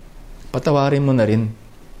iyo, patawarin mo na rin.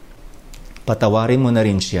 Patawarin mo na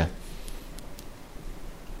rin siya.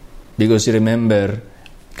 Because remember,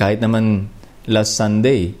 kahit naman last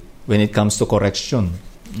Sunday, when it comes to correction,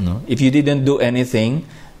 if you didn't do anything,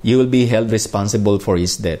 you will be held responsible for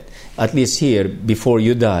his death. At least here, before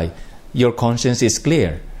you die, your conscience is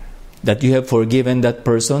clear that you have forgiven that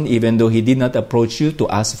person even though he did not approach you to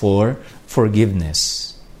ask for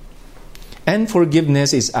forgiveness. And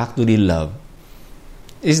forgiveness is actually love.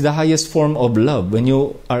 It's the highest form of love when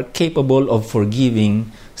you are capable of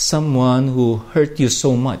forgiving someone who hurt you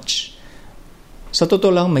so much. Sa totoo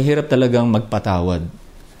lang, mahirap talagang magpatawad.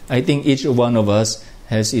 I think each one of us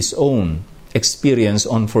has his own experience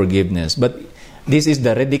on forgiveness. But this is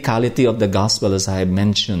the radicality of the gospel, as I have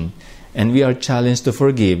mentioned. And we are challenged to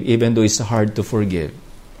forgive, even though it's hard to forgive.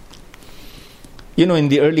 In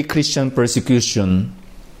the early Christian persecution,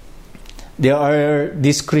 there are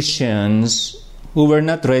these Christians who were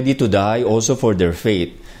not ready to die also for their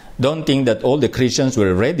faith. Don't think that all the Christians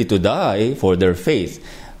were ready to die for their faith.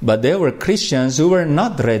 But there were Christians who were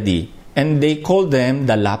not ready. And they called them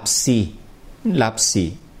the lapsi.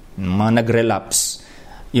 Lapsi. Mga nag-relapse.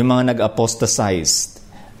 Yung mga nag-apostatized.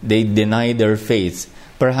 They denied their faith.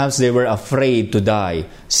 Perhaps they were afraid to die,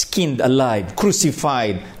 skinned alive,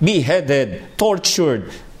 crucified, beheaded,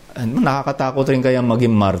 tortured. And nakakatakot rin kaya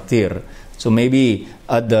maging martyr. So maybe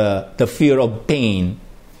at the fear of pain,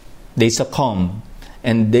 they succumbed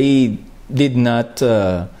and they did not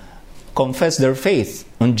confess their faith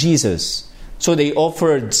on Jesus. So they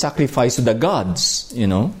offered sacrifice to the gods,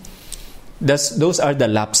 Those are the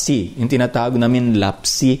lapsi. Yung tinatawag namin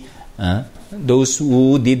lapsi, those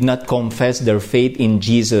who did not confess their faith in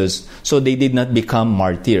Jesus, so they did not become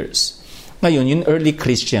martyrs. Ngayon, in early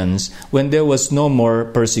Christians, when there was no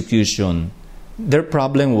more persecution, their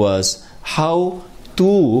problem was how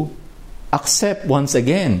to accept once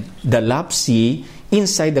again the lapsi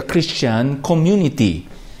inside the Christian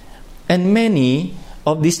community. And many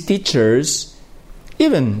of these teachers,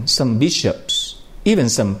 even some bishops, even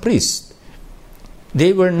some priests,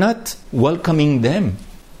 they were not welcoming them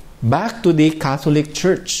back to the Catholic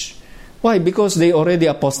Church. Why? Because they already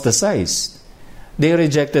apostatized. They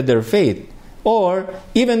rejected their faith. Or,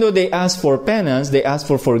 even though they asked for penance, they asked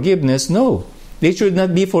for forgiveness, no. They should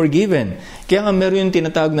not be forgiven. Kaya nga meron yung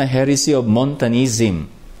tinatawag na heresy of Montanism.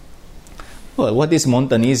 Well, what is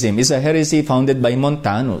Montanism? It's a heresy founded by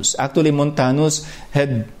Montanus. Actually, Montanus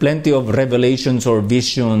had plenty of revelations or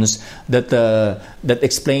visions that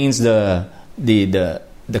explains the the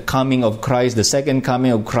coming of Christ, the second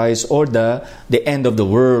coming of Christ, or the end of the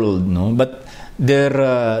world, no? But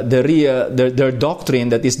their doctrine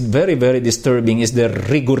that is very, very disturbing is their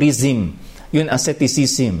rigorism, yun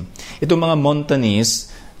asceticism. Itong mga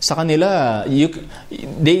Montanists, sa kanila,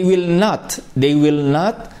 they will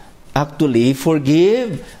not actually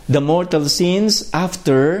forgive the mortal sins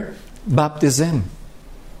after baptism.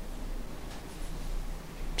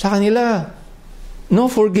 Sa kanila, no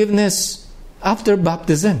forgiveness after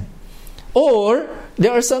baptism. Or,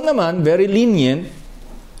 there are some naman, very lenient,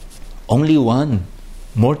 only one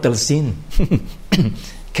mortal sin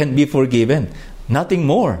can be forgiven. Nothing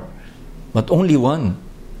more, but only one.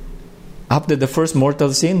 After the first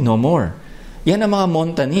mortal sin, no more. Yan ang mga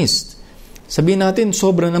Montanist. Sabihin natin,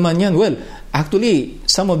 sobra naman yan. Well, actually,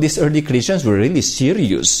 some of these early Christians were really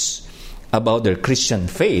serious about their Christian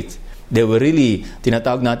faith. They were really,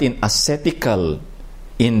 tinatawag natin, ascetical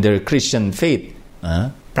in their Christian faith.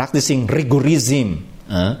 Practicing rigorism.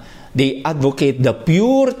 They advocate the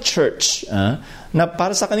pure church. Na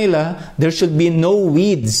para sa kanila, there should be no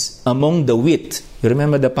weeds among the wheat. You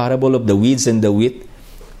remember the parable of the weeds and the wheat?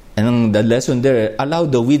 And the lesson there, allow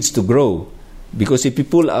the weeds to grow. Because if you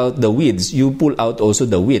pull out the weeds, you pull out also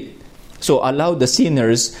the wheat. So allow the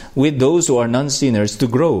sinners with those who are non-sinners to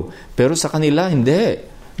grow. Pero sa kanila, hindi.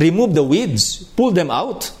 Remove the weeds. Pull them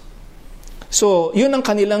out. So, yun ang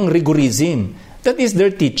kanilang rigorism. That is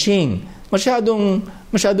their teaching.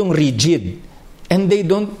 Masyadong rigid. And they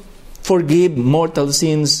don't forgive mortal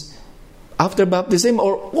sins after baptism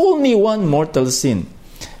or only one mortal sin.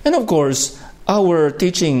 And of course, our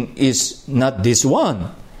teaching is not this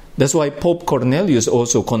one. That's why Pope Cornelius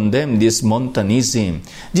also condemned this Montanism.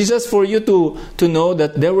 Just for you to know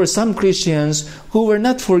that there were some Christians who were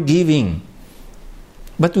not forgiving.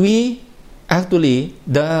 But we, actually,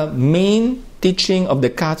 the main teaching of the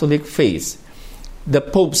Catholic faith, the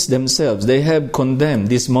popes themselves, they have condemned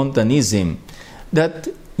this Montanism, that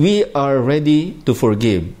we are ready to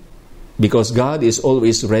forgive because God is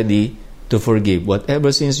always ready to forgive.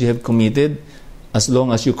 Whatever sins you have committed, as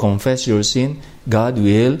long as you confess your sin, God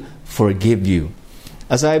will forgive you.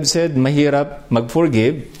 As I've said, mahirap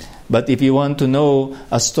mag-forgive, but if you want to know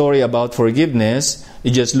a story about forgiveness,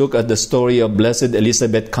 you just look at the story of Blessed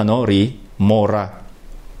Elizabeth Canori, Mora.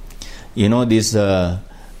 You know,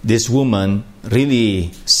 this woman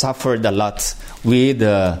really suffered a lot with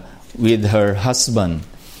her husband.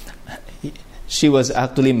 She was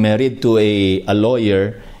actually married to a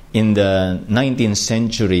lawyer in the 19th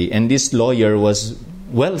century, and this lawyer was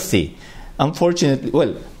wealthy.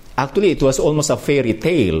 Unfortunately, actually it was almost a fairy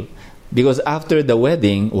tale, because after the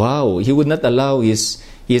wedding, he would not allow his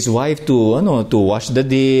wife to wash the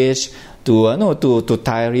dish, to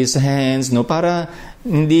tire his hands, para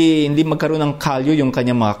hindi magkaroon ng kalyo yung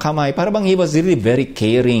kanyang mga kamay. Para bang he was really very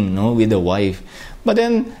caring, with the wife. But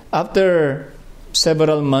then after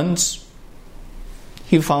several months,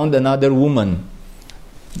 he found another woman.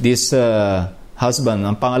 This husband,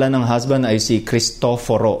 ang pangalan ng husband ay si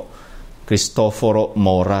Cristoforo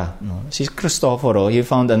Mora. Si Cristoforo, he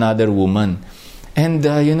found another woman. And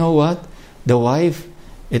you know what? The wife,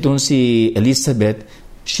 itong si Elizabeth,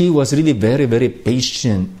 she was really very, very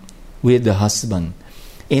patient with the husband.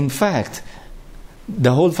 In fact,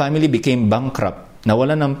 the whole family became bankrupt.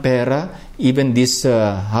 Nawala ng pera, even this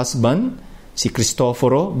husband, si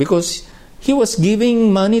Cristoforo, because he was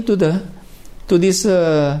giving money to this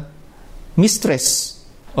mistress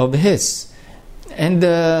of his. And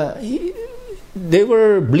they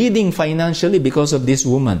were bleeding financially because of this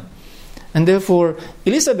woman. And therefore,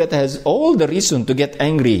 Elizabeth has all the reason to get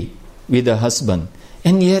angry with the husband.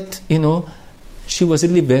 And yet, she was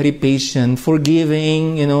really very patient,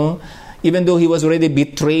 forgiving, even though he was already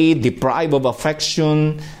betrayed, deprived of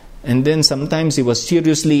affection, and then sometimes he was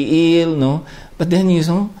seriously ill, But then, he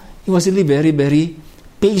was really very, very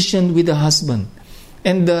patient with the husband.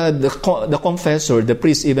 And the confessor, the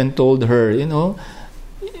priest, even told her,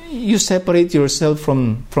 you separate yourself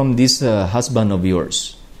from this husband of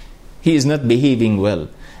yours. He is not behaving well.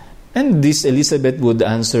 And this Elizabeth would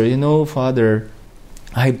answer, Father,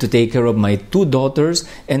 I have to take care of my 2 daughters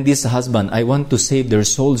and this husband. I want to save their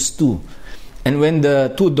souls too. And when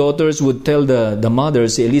the 2 daughters would tell the mother,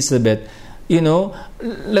 si Elizabeth,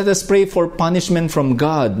 let us pray for punishment from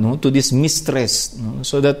God, to this mistress,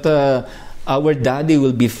 so that our daddy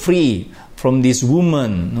will be free from this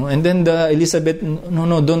woman. And then Elizabeth,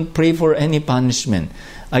 no, don't pray for any punishment.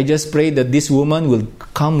 I just pray that this woman will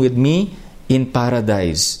come with me in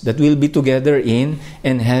paradise, that we'll be together in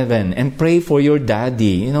heaven, and pray for your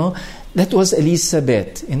daddy. That was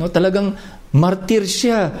Elizabeth. Talagang martyr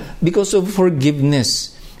siya because of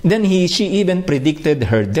forgiveness. Then she even predicted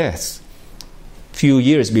her death few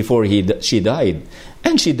years before she died.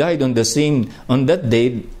 And she died on that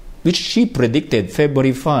day which she predicted,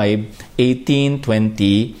 February 5,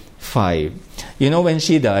 1825. You know, when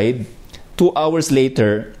she died, 2 hours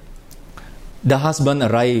later, the husband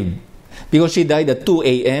arrived. Because she died at 2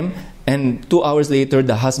 a.m. and 2 hours later,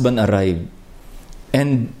 the husband arrived.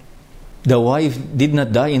 And the wife did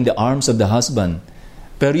not die in the arms of the husband.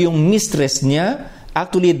 Pero yung mistress niya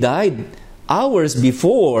actually died hours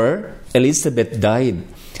before Elizabeth died.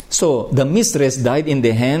 So, the mistress died in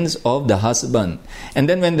the hands of the husband. And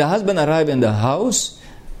then when the husband arrived in the house,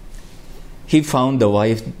 he found the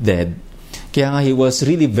wife dead. Kaya nga, he was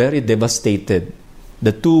really very devastated.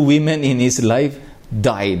 The 2 women in his life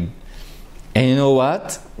died. And you know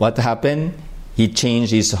what? What happened? He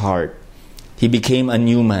changed his heart. He became a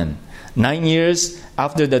new man. 9 years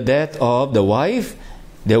after the death of the wife,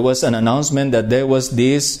 there was an announcement that there was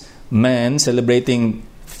this man celebrating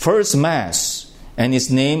first Mass. And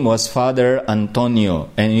his name was Father Antonio.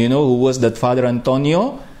 And you know who was that Father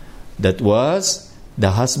Antonio? That was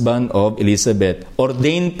the husband of Elizabeth.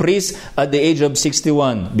 Ordained priest at the age of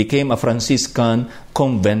 61. Became a Franciscan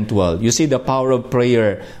conventual. You see the power of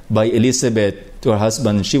prayer by Elizabeth to her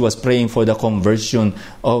husband. She was praying for the conversion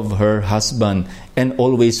of her husband. And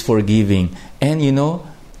always forgiving. And you know,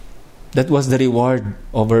 that was the reward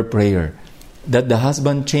of her prayer. That the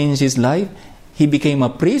husband changed his life. He became a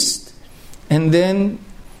priest. And then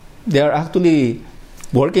they are actually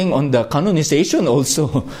working on the canonization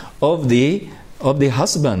also of the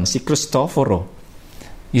husband, si Cristoforo.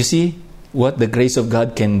 You see what the grace of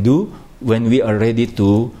God can do when we are ready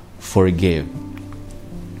to forgive.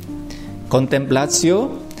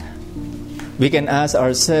 Contemplatio, we can ask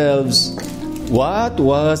ourselves, what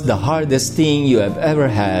was the hardest thing you have ever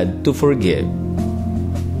had to forgive?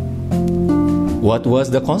 What was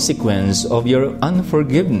the consequence of your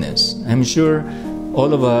unforgiveness? I'm sure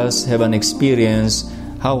all of us have an experience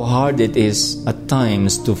how hard it is at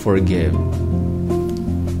times to forgive.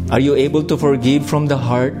 Are you able to forgive from the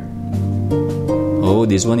heart? Oh,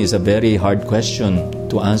 this one is a very hard question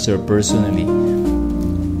to answer personally.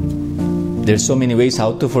 There's so many ways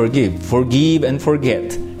how to forgive. Forgive and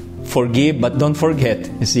forget. Forgive but don't forget.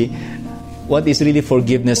 You see, what is really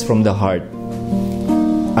forgiveness from the heart?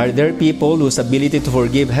 Are there people whose ability to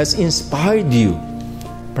forgive has inspired you?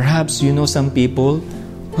 Perhaps you know some people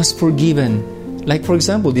who has forgiven. Like for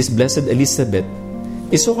example, this Blessed Elizabeth.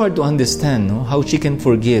 It's so hard to understand how she can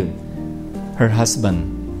forgive her husband.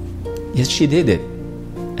 Yes, she did it.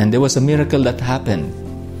 And there was a miracle that happened.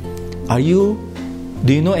 Do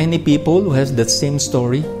you know any people who has that same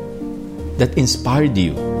story that inspired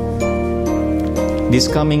you? This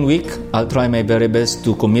coming week, I'll try my very best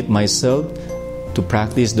to commit myself to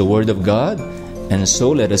practice the Word of God. And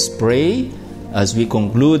so let us pray as we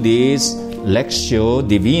conclude this Lectio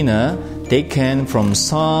Divina taken from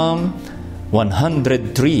Psalm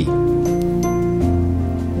 103.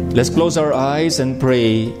 Let's close our eyes and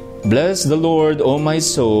pray. Bless the Lord, O my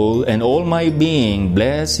soul, and all my being,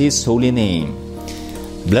 bless His holy name.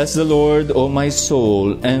 Bless the Lord, O my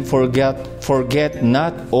soul, and forget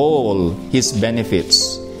not all His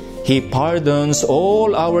benefits. He pardons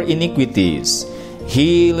all our iniquities,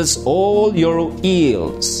 heals all your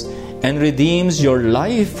ills, and redeems your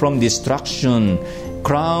life from destruction,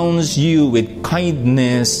 crowns you with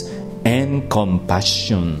kindness and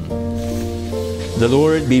compassion. The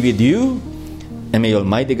Lord be with you, and may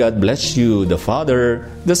Almighty God bless you, the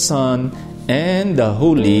Father, the Son, and the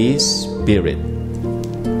Holy Spirit.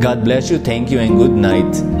 God bless you. Thank you and good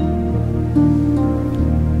night.